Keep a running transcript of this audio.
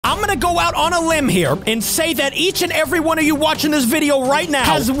gonna go out on a limb here and say that each and every one of you watching this video right now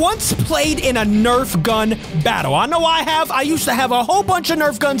has once played in a Nerf gun battle. I know I have. I used to have a whole bunch of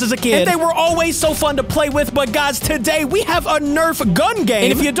Nerf guns as a kid, and they were always so fun to play with. But guys, today we have a Nerf gun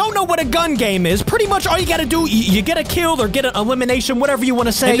game. And if you don't know what a gun game is, pretty much all you gotta do, you get a kill or get an elimination, whatever you want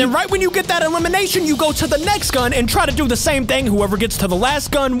to say. And then right when you get that elimination, you go to the next gun and try to do the same thing. Whoever gets to the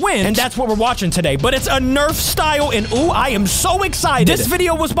last gun wins. And that's what we're watching today. But it's a Nerf style, and ooh, I am so excited. This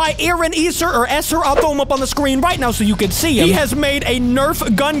video was by Aaron Easer or Esser. I'll throw him up on the screen right now so you can see him. He has made a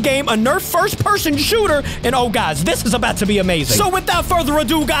Nerf gun game, a Nerf first-person shooter, and oh, guys, this is about to be amazing. So without further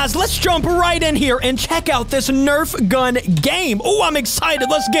ado, guys, let's jump right in here and check out this Nerf gun game. Ooh, I'm excited.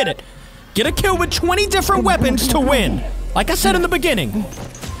 Let's get it. Get a kill with 20 different weapons to win. Like I said in the beginning.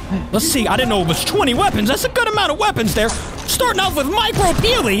 Let's see. I didn't know it was 20 weapons. That's a good amount of weapons there. Starting off with Micro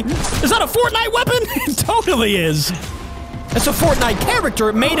Peely. Is that a Fortnite weapon? It totally is. It's a Fortnite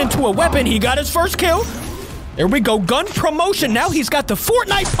character made into a weapon. He got his first kill. There we go. Gun promotion. Now he's got the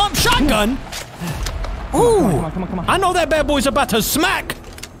Fortnite pump shotgun. Ooh. Come on. I know that bad boy's about to smack.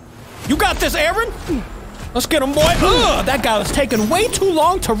 You got this, Aaron? Let's get him, boy. Ugh, that guy was taking way too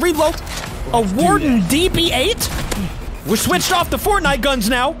long to reload. A Warden DB8. We're switched off the Fortnite guns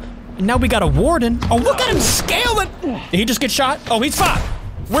now. And now we got a Warden. Oh, look at him scale it. Did he just get shot? Oh, he's fine.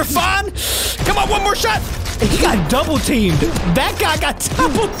 We're fine. Come on, one more shot. He got double teamed. That guy got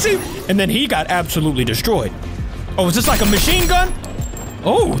double teamed. And then he got absolutely destroyed. Oh, is this like a machine gun?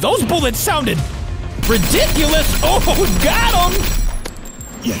 Oh, those bullets sounded ridiculous. Oh, got him.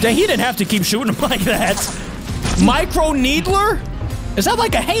 Dang, he didn't have to keep shooting him like that. Micro Needler? Is that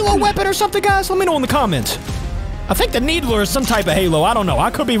like a Halo weapon or something, guys? Let me know in the comments. I think the Needler is some type of Halo. I don't know.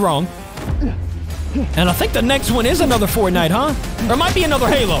 I could be wrong. And I think the next one is another Fortnite, huh? Or it might be another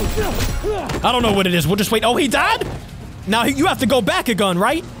Halo. I don't know what it is. We'll just wait. Oh, he died? Now you have to go back a gun,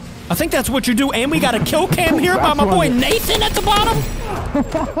 right? I think that's what you do. And we got a kill cam here by my boy Nathan at the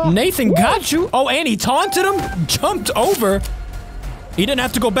bottom. Nathan got you. Oh, and he taunted him. Jumped over. He didn't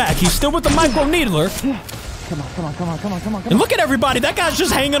have to go back. He's still with the Micro Needler. Come on. And look at everybody. That guy's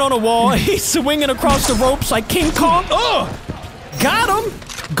just hanging on a wall. He's swinging across the ropes like King Kong. Ugh! Got him.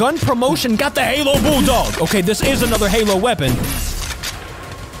 Gun promotion. Got the Halo Bulldog. Okay, this is another Halo weapon.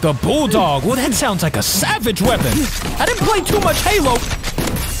 The Bulldog. Well, that sounds like a savage weapon. I didn't play too much Halo.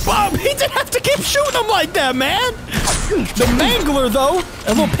 Bob, he didn't have to keep shooting him like that, man. The Mangler, though.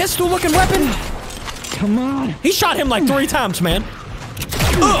 A little pistol-looking weapon. Come on. He shot him like 3 times, man.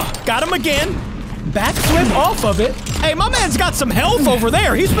 Ugh, got him again. Backflip off of it. Hey, my man's got some health over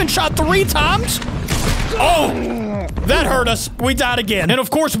there. He's been shot 3 times. Oh, that hurt us. We died again. And of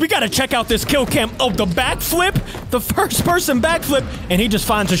course, we gotta check out this kill cam. Oh, the backflip, the first person backflip, and he just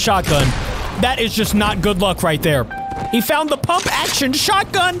finds a shotgun. That is just not good luck right there. He found the pump action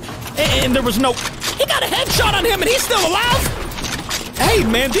shotgun, and there was no... He got a headshot on him, and he's still alive? Hey,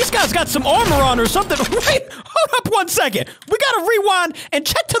 man, these guys got some armor on or something. Wait, hold up 1 second. We gotta rewind and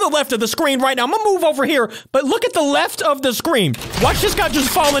check to the left of the screen right now. I'm gonna move over here, but look at the left of the screen. Watch this guy just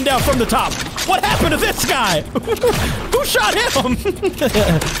falling down from the top. What happened to this guy? Who shot him?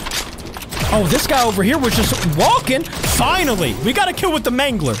 Oh, this guy over here was just walking. Finally, we got a kill with the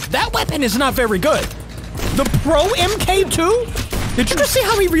Mangler. That weapon is not very good. The Pro MK2? Did you just see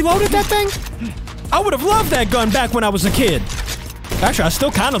how he reloaded that thing? I would have loved that gun back when I was a kid. Actually, I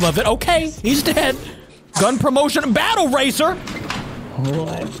still kind of love it. Okay, he's dead. Gun promotion, battle racer.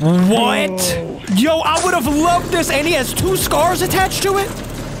 What? Yo, I would have loved this, and he has 2 scars attached to it.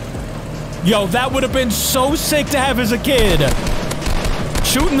 Yo, that would have been so sick to have as a kid.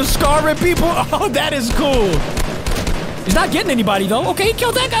 Shooting the scar at people. Oh, that is cool. He's not getting anybody, though. Okay, he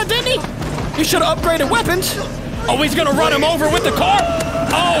killed that guy, didn't he? He should have upgraded weapons. Oh, he's gonna run him over with the car.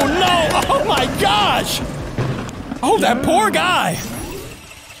 Oh, no. Oh, my gosh. Oh, that poor guy.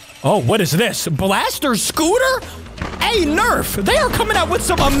 Oh, what is this? Blaster scooter? Hey, Nerf, they are coming out with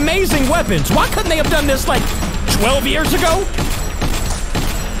some amazing weapons. Why couldn't they have done this like 12 years ago?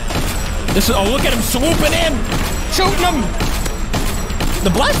 This is, oh, look at him swooping in, shooting him. The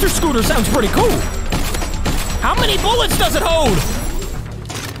blaster scooter sounds pretty cool. How many bullets does it hold?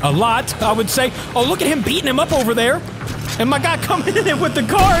 A lot, I would say. Oh, look at him beating him up over there. And my guy coming in with the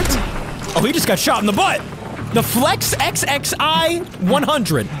cards. Oh, he just got shot in the butt. The Flex XXI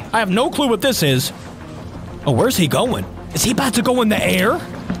 100. I have no clue what this is. Oh, where's he going? Is he about to go in the air?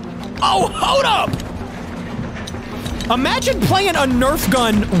 Oh, hold up! Imagine playing a Nerf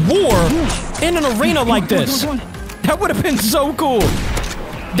gun war in an arena like this. That would have been so cool.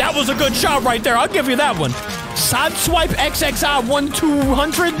 That was a good shot right there. I'll give you that one. Sideswipe XXI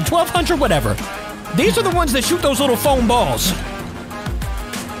 1200, 1200, whatever. These are the ones that shoot those little foam balls.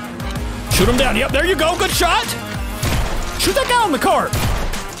 Shoot him down. Yep, there you go. Good shot. Shoot that guy on the cart.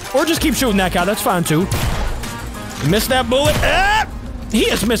 Or just keep shooting that guy. That's fine, too. Missed that bullet. Ah! He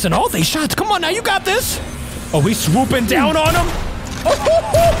is missing all these shots. Come on now, you got this. Oh, he's swooping down on him.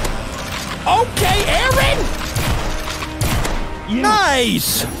 Okay, Aaron.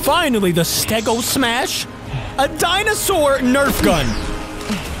 Nice. Finally, the Stego Smash. A dinosaur Nerf gun.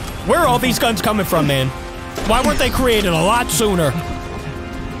 Where are all these guns coming from, man? Why weren't they created a lot sooner?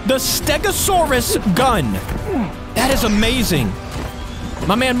 The Stegosaurus gun. That is amazing.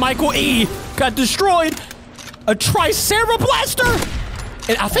 My man Michael E. got destroyed. A Tricerablaster.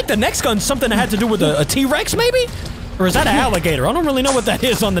 And I think the next gun's something that had to do with a T-Rex, maybe? Or is that an alligator? I don't really know what that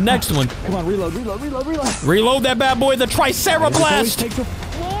is on the next one. Come on, reload. Reload that bad boy, the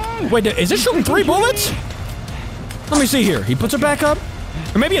Tricerablast. Wait, is it shooting 3 bullets? Let me see here. He puts it back up.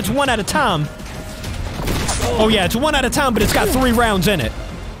 Or maybe it's 1 at a time. Oh yeah, it's 1 at a time, but it's got 3 rounds in it.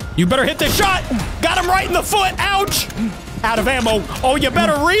 You better hit this shot. Got him right in the foot. Ouch. Out of ammo. Oh, you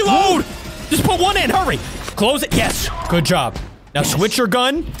better reload. Just put 1 in. Hurry. Close it. Yes. Good job. Now switch your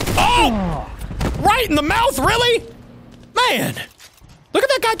gun. Oh! Right in the mouth, really? Man. Look at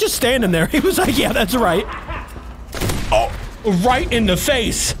that guy just standing there. He was like, yeah, that's right. Oh, right in the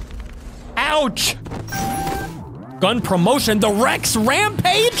face. Ouch. Gun promotion. The Rex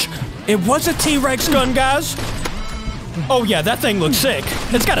Rampage? It was a T-Rex gun, guys. Oh, yeah, that thing looks sick.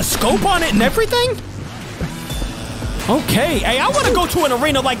 It's got a scope on it and everything? Okay. Hey, I want to go to an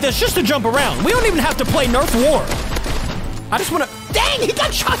arena like this just to jump around. We don't even have to play Nerf War. I just want to... Dang, he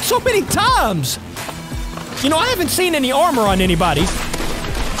got shot so many times. You know, I haven't seen any armor on anybody.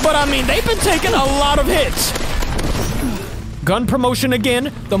 But, I mean, they've been taking a lot of hits. Gun promotion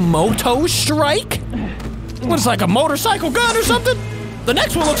again. The Moto Strike. What is like a motorcycle gun or something? The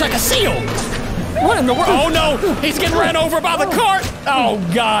next one looks like a seal. What in the world? Oh, no. He's getting ran over by the cart. Oh,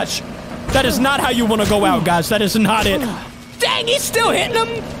 gosh. That is not how you want to go out, guys. That is not it. Dang, he's still hitting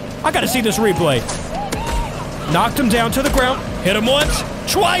him. I got to see this replay. Knocked him down to the ground. Hit him once,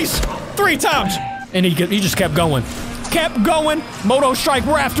 twice, 3 times. And he just kept going. Kept going. Moto Strike,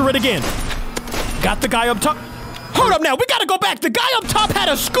 we're after it again. Got the guy up top. Hold up now, we gotta go back. The guy up top had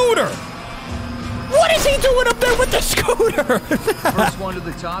a scooter. What is he doing up there with the scooter? First one to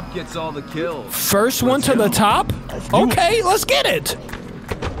the top gets all the kills. First one to the top? Okay, let's get it.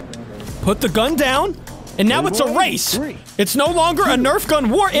 Put the gun down, and now it's a race. It's no longer a Nerf gun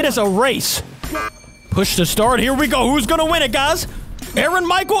war, it is a race. Push to start. Here we go. Who's gonna win it, guys? Aaron,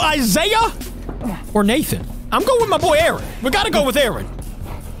 Michael, Isaiah, or Nathan? I'm going with my boy Aaron. We gotta go with Aaron.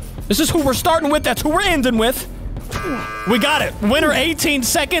 This is who we're starting with. That's who we're ending with. We got it. Winner 18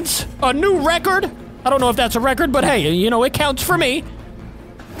 seconds. A new record. I don't know if that's a record, but hey, you know, it counts for me.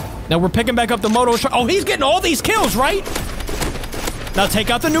 Now we're picking back up the Moto. Oh, he's getting all these kills, right? Now take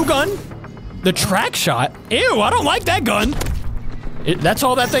out the new gun. The track shot. Ew, I don't like that gun. That's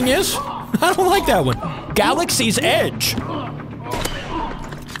all that thing is? I don't like that one. Galaxy's Edge.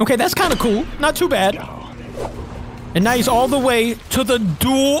 Okay, that's kind of cool. Not too bad. And now he's all the way to the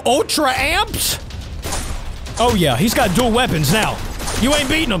dual Ultra Amps. Oh, yeah, he's got dual weapons now. You ain't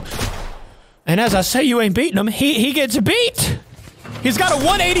beating him. And as I say you ain't beating him, he gets beat. He's got a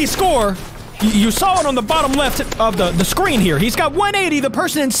 180 score. You saw it on the bottom left of the screen here. He's got 180. The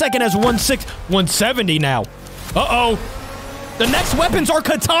person in second has 170 now. Uh-oh. The next weapons are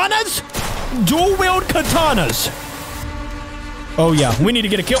katanas? Dual-wield katanas. Oh, yeah. We need to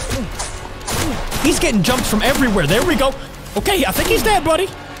get a kill. He's getting jumps from everywhere. There we go. Okay, I think he's dead, buddy.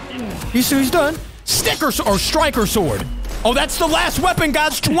 He's done. Sticker or striker sword. Oh, that's the last weapon,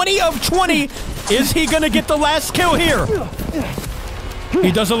 guys. 20 of 20. Is he going to get the last kill here?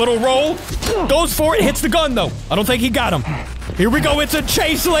 He does a little roll. Goes for it. Hits the gun, though. I don't think he got him. Here we go. It's a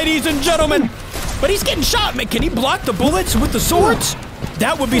chase, ladies and gentlemen. But he's getting shot, man. Can he block the bullets with the swords?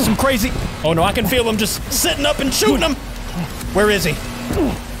 That would be some crazy... Oh, no, I can feel him just sitting up and shooting him. Where is he?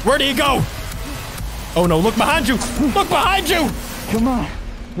 Where did he go? Oh, no, look behind you. Look behind you. Come on.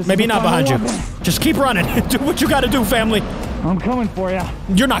 Maybe not behind you. Just keep running. Do what you gotta do, family. I'm coming for you.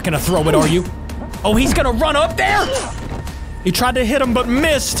 You're not gonna throw it, are you? Oh, he's gonna run up there? He tried to hit him, but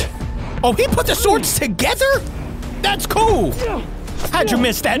missed. Oh, he put the swords together? That's cool. How'd you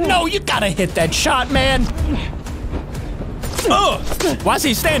miss that? No, you gotta hit that shot, man. Ugh. Why's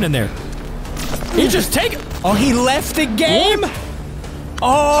he standing there? He just take it. Oh, he left the game?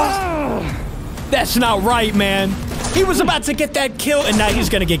 Oh, that's not right, man. He was about to get that kill, and now he's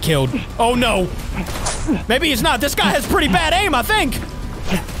gonna get killed. Oh, no. Maybe he's not. This guy has pretty bad aim, I think.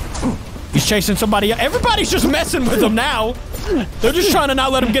 He's chasing somebody. Everybody's just messing with him now. They're just trying to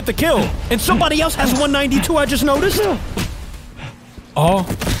not let him get the kill. And somebody else has 192, I just noticed. Oh.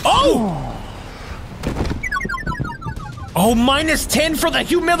 Oh! Oh, -10 for the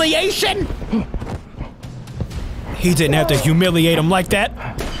humiliation? He didn't have to humiliate him like that.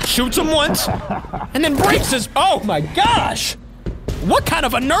 Shoots him once, and then breaks his— oh my gosh! What kind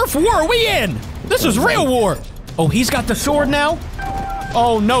of a Nerf war are we in? This is real war. Oh, he's got the sword now?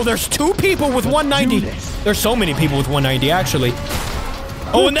 Oh no, there's 2 people with 190. There's so many people with 190, actually.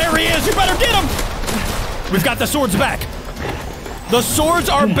 Oh, and there he is. You better get him. We've got the swords back. The swords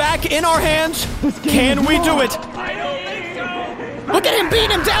are back in our hands. Can we do it? Look at him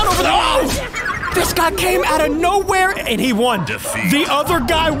beating him down over there. Oh! This guy came out of nowhere and he won. The other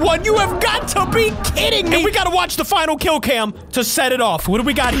guy won. You have got to be kidding me. And we got to watch the final kill cam to set it off. What do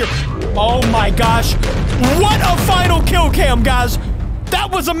we got here? Oh my gosh. What a final kill cam, guys. That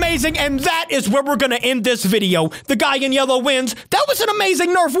was amazing, and that is where we're gonna end this video. The guy in yellow wins. That was an amazing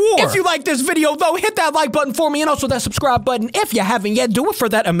Nerf war. If you like this video, though, hit that like button for me and also that subscribe button. If you haven't yet, do it for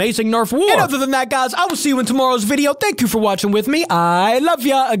that amazing Nerf war. And other than that, guys, I will see you in tomorrow's video. Thank you for watching with me. I love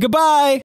ya. Goodbye.